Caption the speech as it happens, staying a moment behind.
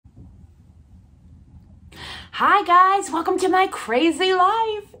Hi guys, welcome to my crazy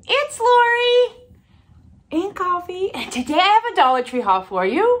life. It's Lori and coffee, and today I have a Dollar Tree haul for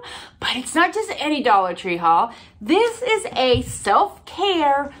you, but it's not just any Dollar Tree haul. This is a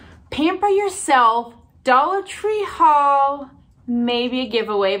self-care, pamper yourself Dollar Tree haul, maybe a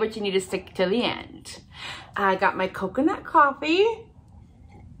giveaway, but you need to stick to the end. I got my coconut coffee.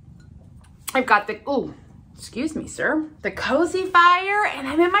 I've got the, excuse me, sir, the Cozy Fire, and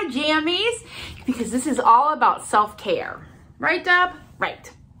I'm in my jammies because this is all about self-care. Right, Deb?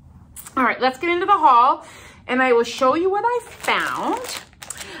 Right. All right, let's get into the haul, and I will show you what I found.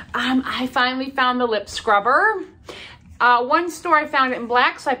 I finally found the lip scrubber. One store I found it in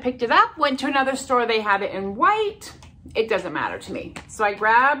black, so I picked it up. Went to another store, they had it in white. It doesn't matter to me. So I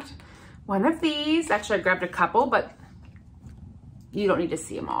grabbed one of these. Actually, I grabbed a couple, but you don't need to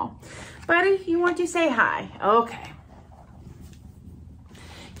see them all. Buddy, you want to say hi? Okay.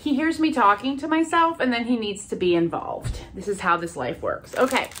 He hears me talking to myself and then he needs to be involved. This is how this life works.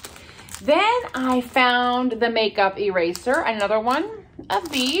 Okay. Then I found the makeup eraser, another one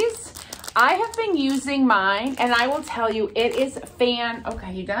of these. I have been using mine and I will tell you it is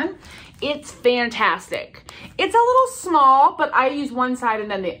okay, you done? It's fantastic. It's a little small, but I use one side and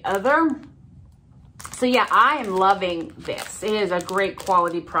then the other. So yeah, I am loving this. It is a great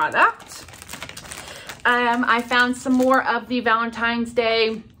quality product. I found some more of the Valentine's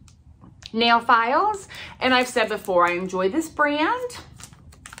Day nail files. And I've said before, I enjoy this brand.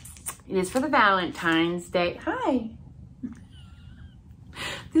 It is for the Valentine's Day. Hi.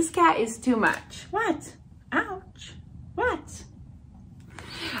 This cat is too much. What? Ouch. What?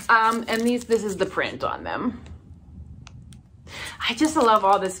 And this is the print on them. I just love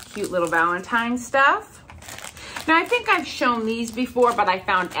all this cute little Valentine stuff. Now, I think I've shown these before, but I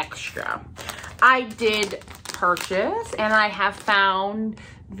found extra. I did purchase, and I have found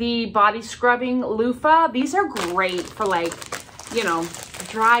the body scrubbing loofah. These are great for, like, you know,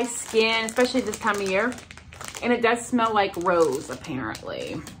 dry skin, especially this time of year. And it does smell like rose,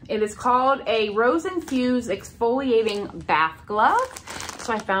 apparently. It is called a rose-infused exfoliating bath glove.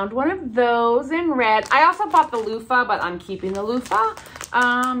 So I found one of those in red. I also bought the loofah, but I'm keeping the loofah.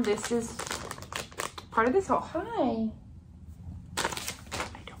 This is part of this whole, hi.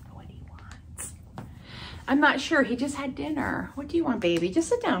 I don't know what he wants. I'm not sure, he just had dinner. What do you want, baby? Just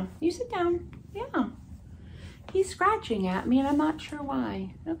sit down, you sit down, yeah. He's scratching at me and I'm not sure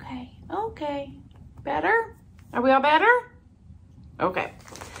why. Okay, okay, better? Are we all better? Okay.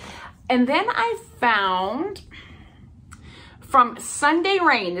 And then I found from Sunday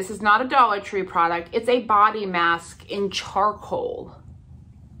Rain, this is not a Dollar Tree product, it's a body mask in charcoal.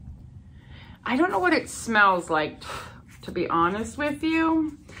 I don't know what it smells like, to be honest with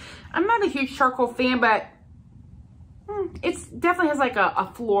you. I'm not a huge charcoal fan, but it definitely has like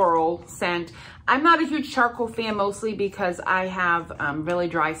a floral scent. I'm not a huge charcoal fan, mostly because I have really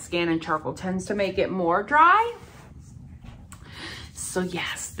dry skin and charcoal tends to make it more dry. So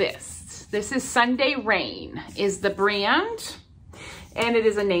yes, this is Sunday Rain is the brand, and it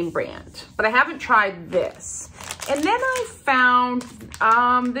is a name brand, but I haven't tried this. And then I found,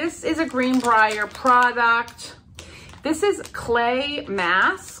 this is a Greenbrier product. This is clay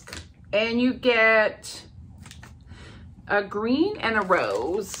mask, and you get a green and a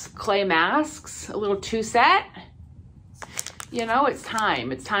rose clay masks, a little 2-set. You know, it's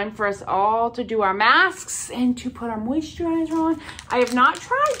time. It's time for us all to do our masks and to put our moisturizer on. I have not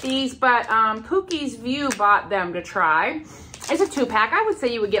tried these, but Pookie's View bought them to try. It's a 2-pack. I would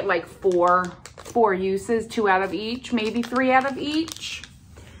say you would get like four uses, 2 out of each, maybe 3 out of each.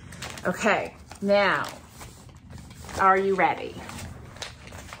 Okay, now, are you ready?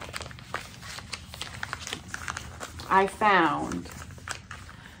 I found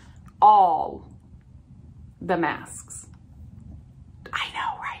all the masks. I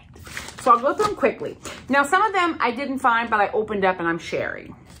know, right? So I'll go through them quickly. Now, some of them I didn't find, but I opened up and I'm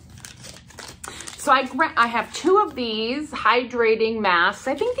sharing. So I have 2 of these hydrating masks.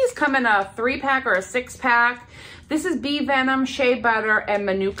 I think these come in a 3-pack or a 6-pack. This is Bee Venom, Shea Butter, and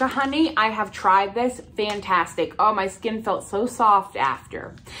Manuka Honey. I have tried this, fantastic. Oh, my skin felt so soft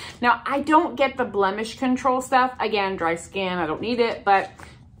after. Now, I don't get the blemish control stuff. Again, dry skin, I don't need it, but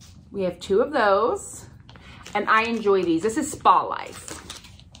we have 2 of those, and I enjoy these. This is Spa Life.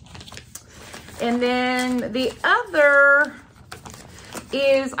 And then the other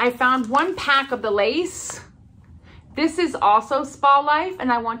is I found 1 pack of the lace. This is also Spa Life,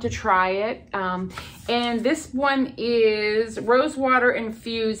 and I want to try it. And this one is Rose Water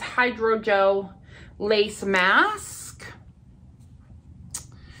Infused Hydrogel Lace Mask.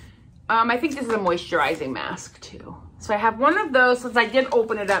 I think this is a moisturizing mask too. So I have one of those since I did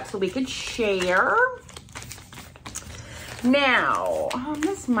open it up so we could share. Now,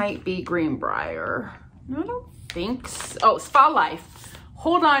 this might be Greenbrier. I don't think so. Oh, Spa Life.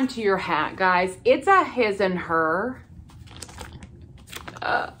 Hold on to your hat, guys. It's a his and her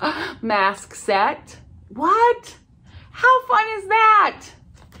mask set. What? How fun is that?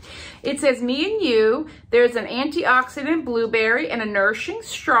 It says me and you. There's an antioxidant blueberry and a nourishing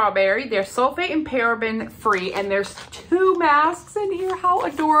strawberry. They're sulfate and paraben free, and there's 2 masks in here. How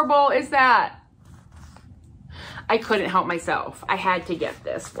adorable is that? I couldn't help myself. I had to get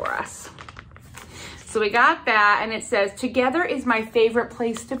this for us. So we got that, and it says, together is my favorite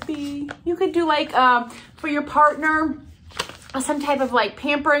place to be. You could do like, for your partner, some type of like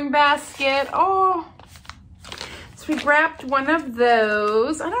pampering basket. Oh, so we grabbed one of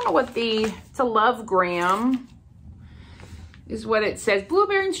those. I don't know what it's a Love Gram is what it says.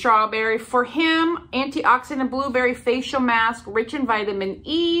 Blueberry and strawberry. For him, antioxidant blueberry facial mask, rich in vitamin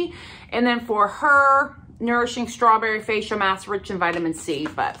E. And then for her, nourishing strawberry facial mask, rich in vitamin C.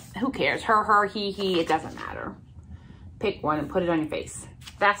 But who cares? Her, he, it doesn't matter. Pick one and put it on your face.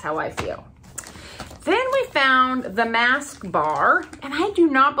 That's how I feel. Then we found the mask bar, and I do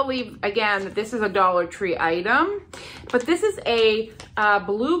not believe, again, that this is a Dollar Tree item, but this is a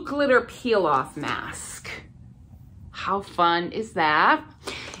blue glitter peel-off mask. How fun is that?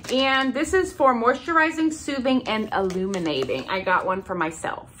 And this is for moisturizing, soothing, and illuminating. I got one for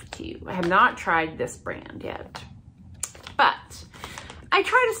myself, too. I have not tried this brand yet, but I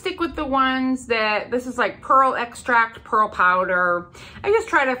try to stick with the ones that, this is like pearl extract, pearl powder. I just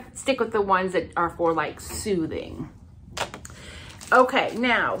try to stick with the ones that are for like soothing. Okay,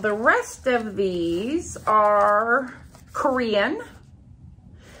 now the rest of these are Korean.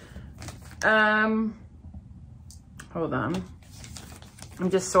 Hold on. I'm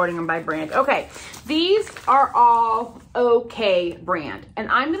just sorting them by brand. Okay, these are all okay brand.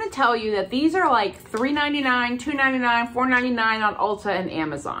 And I'm gonna tell you that these are like $3.99, $2.99, $4.99 on Ulta and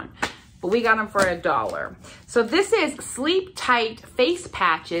Amazon. But we got them for $1. So this is Sleep Tight face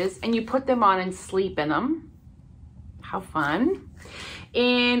patches, and you put them on and sleep in them. How fun.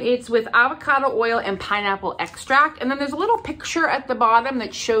 And it's with avocado oil and pineapple extract. And then there's a little picture at the bottom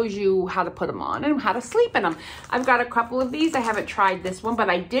that shows you how to put them on and how to sleep in them. I've got a couple of these. I haven't tried this one, but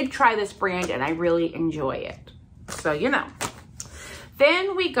I did try this brand and I really enjoy it. So, you know.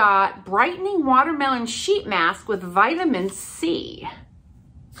 Then we got Brightening Watermelon Sheet Mask with Vitamin C.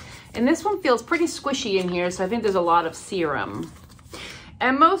 And this one feels pretty squishy in here, so I think there's a lot of serum.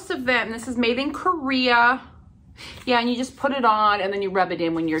 And most of them, this is made in Korea. Yeah, and you just put it on and then you rub it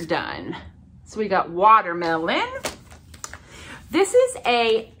in when you're done. So we got watermelon. This is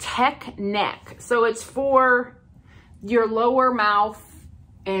a tech neck. So it's for your lower mouth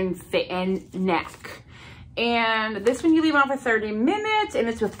and neck. And this one you leave on for 30 minutes, and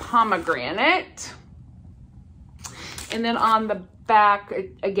it's with pomegranate. And then on the back,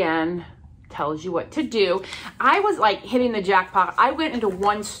 again, tells you what to do. I was like hitting the jackpot. I went into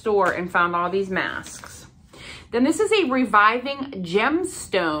one store and found all these masks. Then this is a Reviving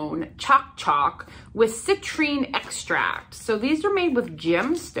Gemstone Chalk with citrine extract. So these are made with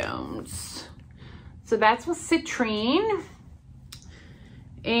gemstones. So that's with citrine.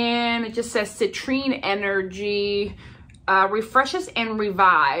 And it just says citrine energy, refreshes and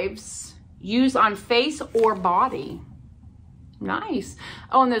revives, use on face or body. Nice.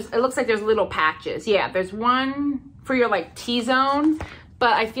 Oh, and it looks like there's little patches. Yeah, there's one for your like T-zone.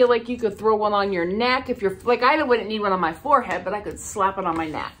 But I feel like you could throw one on your neck if you're, like I wouldn't need one on my forehead, but I could slap it on my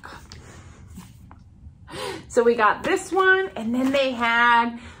neck. So we got this one, and then they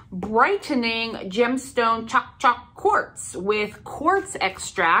had Brightening Gemstone Chalk Quartz with quartz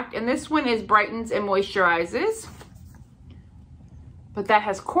extract. And this one is brightens and moisturizes. But that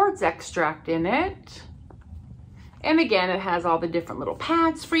has quartz extract in it. And again, it has all the different little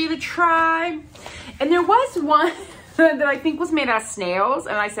pads for you to try. And there was one that I think was made out of snails,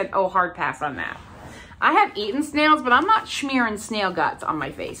 and I said, oh, hard pass on that. I have eaten snails, but I'm not smearing snail guts on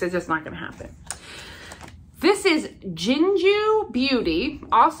my face. It's just not gonna happen. This is Jinju Beauty,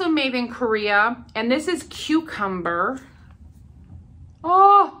 also made in Korea, and this is cucumber.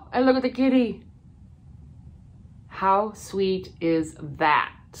 Oh, and look at the kitty. How sweet is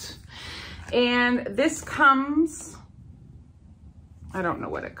that? And this comes, I don't know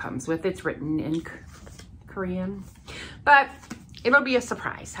what it comes with. It's written in Korean, but it'll be a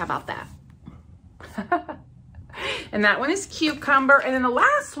surprise. How about that? And that one is cucumber. And then the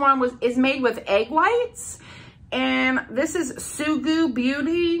last one is made with egg whites. And this is Sugu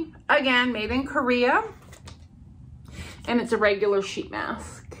Beauty, again, made in Korea. And it's a regular sheet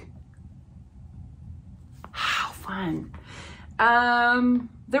mask. How fun.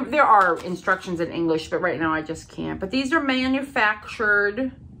 There are instructions in English, but right now I just can't. But these are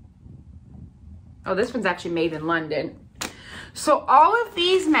manufactured. Oh, this one's actually made in London. So all of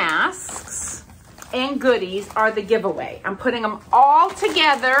these masks and goodies are the giveaway. I'm putting them all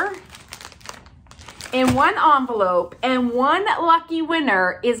together in one envelope, and one lucky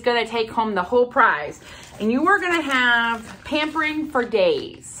winner is gonna take home the whole prize. And you are gonna have pampering for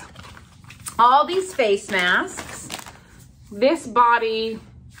days. All these face masks, this body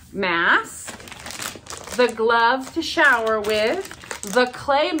mask, the gloves to shower with, the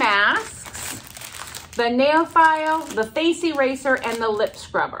clay masks, the nail file, the face eraser, and the lip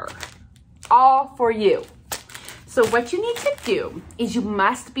scrubber. All for you. So what you need to do is you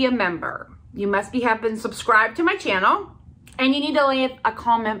must be a member. You must have been subscribed to my channel, and you need to leave a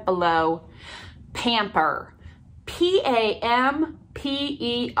comment below. Pamper. P-A-M-P-E-R.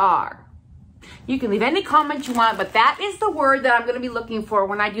 You can leave any comment you want, but that is the word that I'm going to be looking for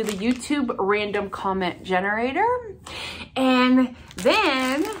when I do the YouTube random comment generator. And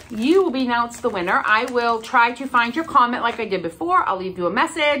then you will be announced the winner. I will try to find your comment like I did before. I'll leave you a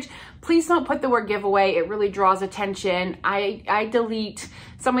message. Please don't put the word giveaway. It really draws attention. I delete.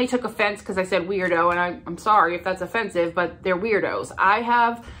 Somebody took offense because I said weirdo, and I'm sorry if that's offensive, but they're weirdos. I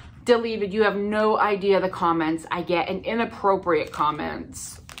have deleted. You have no idea the comments I get, and inappropriate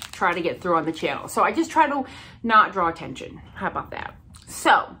comments try to get through on the channel. So I just try to not draw attention. How about that?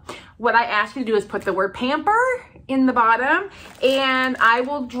 So what I ask you to do is put the word pamper in the bottom, and I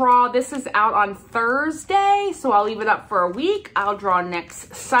will draw. This is out on Thursday, so I'll leave it up for a week. I'll draw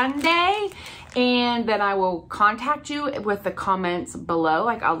next Sunday, and then I will contact you with the comments below.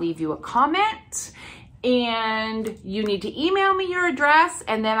 Like, I'll leave you a comment, and you need to email me your address,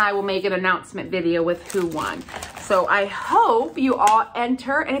 and then I will make an announcement video with who won. So I hope you all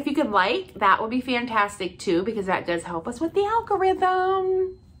enter, and if you could like, that would be fantastic too, because that does help us with the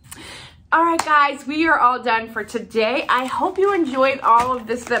algorithm. All right, guys, we are all done for today. I hope you enjoyed all of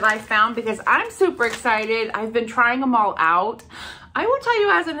this that I found, because I'm super excited. I've been trying them all out. I will tell you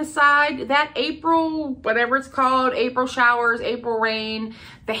as an aside, that April, whatever it's called, April showers, April rain,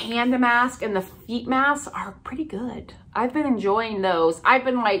 the hand mask and the feet masks are pretty good. I've been enjoying those. I've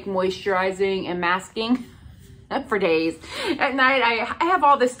been like moisturizing and masking for days. At night, I have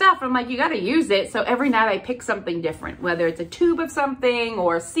all this stuff. I'm like, you got to use it. So every night I pick something different, whether it's a tube of something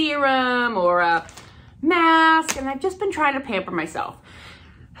or a serum or a mask. And I've just been trying to pamper myself.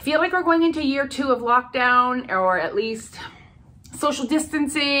 I feel like we're going into year 2 of lockdown, or at least social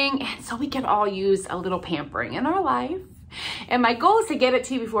distancing. And so we can all use a little pampering in our life. And my goal is to get it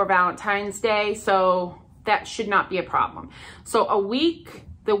to you before Valentine's Day. So that should not be a problem. So a week,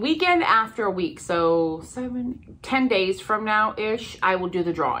 the weekend after a week, so 10 days from now-ish, I will do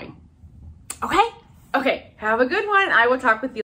the drawing. Okay? Okay, have a good one. I will talk with you.